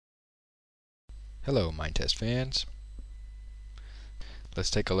Hello Minetest fans. Let's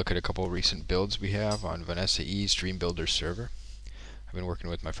take a look at a couple recent builds we have on VanessaE's Dreambuilder server. I've been working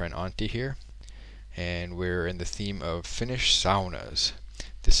with my friend Antti here, and we're in the theme of Finnish saunas.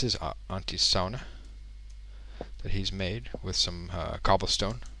 This is Antti's sauna that he's made with some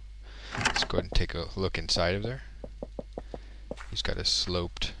cobblestone. Let's go ahead and take a look inside of there. He's got a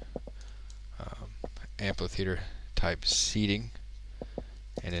sloped amphitheater type seating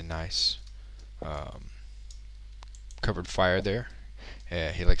and a nice covered fire there.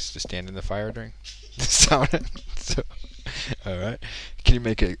 He likes to stand in the fire during the sauna. So, all right. Can you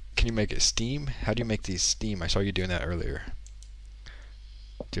make it steam? How do you make these steam? I saw you doing that earlier.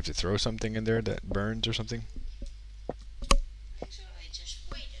 Do you have to throw something in there that burns or something? Actually, I just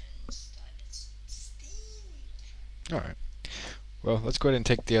waited and started steaming. All right. Well, let's go ahead and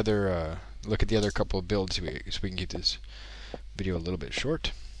take the other look at the other couple of builds so we can keep this video a little bit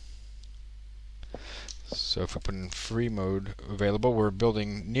short. So if we put in free mode available, we're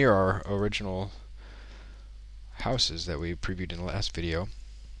building near our original houses that we previewed in the last video.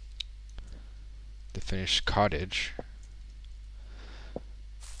 The Finnish cottage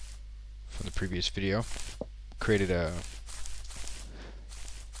from the previous video. Created a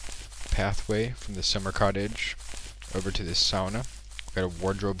pathway from the summer cottage over to this sauna. We've got a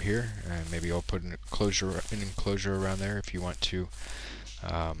wardrobe here, and maybe I'll put an enclosure around there if you want to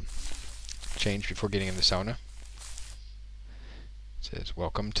change before getting in the sauna. It says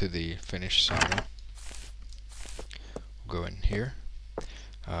welcome to the Finnish sauna. We'll go in here.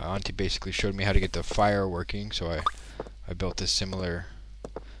 Antti basically showed me how to get the fire working, so I built a similar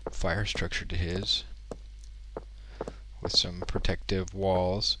fire structure to his with some protective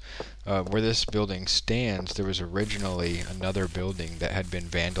walls. Where this building stands, there was originally another building that had been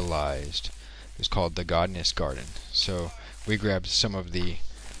vandalized. It was called the Goddess Garden. So we grabbed some of the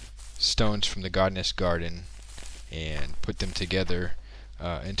stones from the Goddess Garden and put them together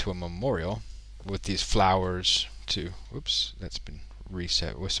into a memorial with these flowers oops, that's been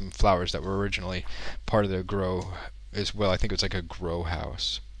reset, with some flowers that were originally part of the grow as well. I think it was like a grow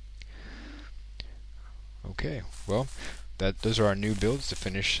house. Okay, well, those are our new builds, the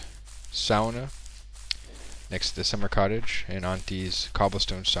Finnish sauna next to the summer cottage and Antti's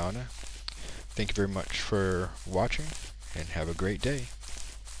cobblestone sauna. Thank you very much for watching and have a great day.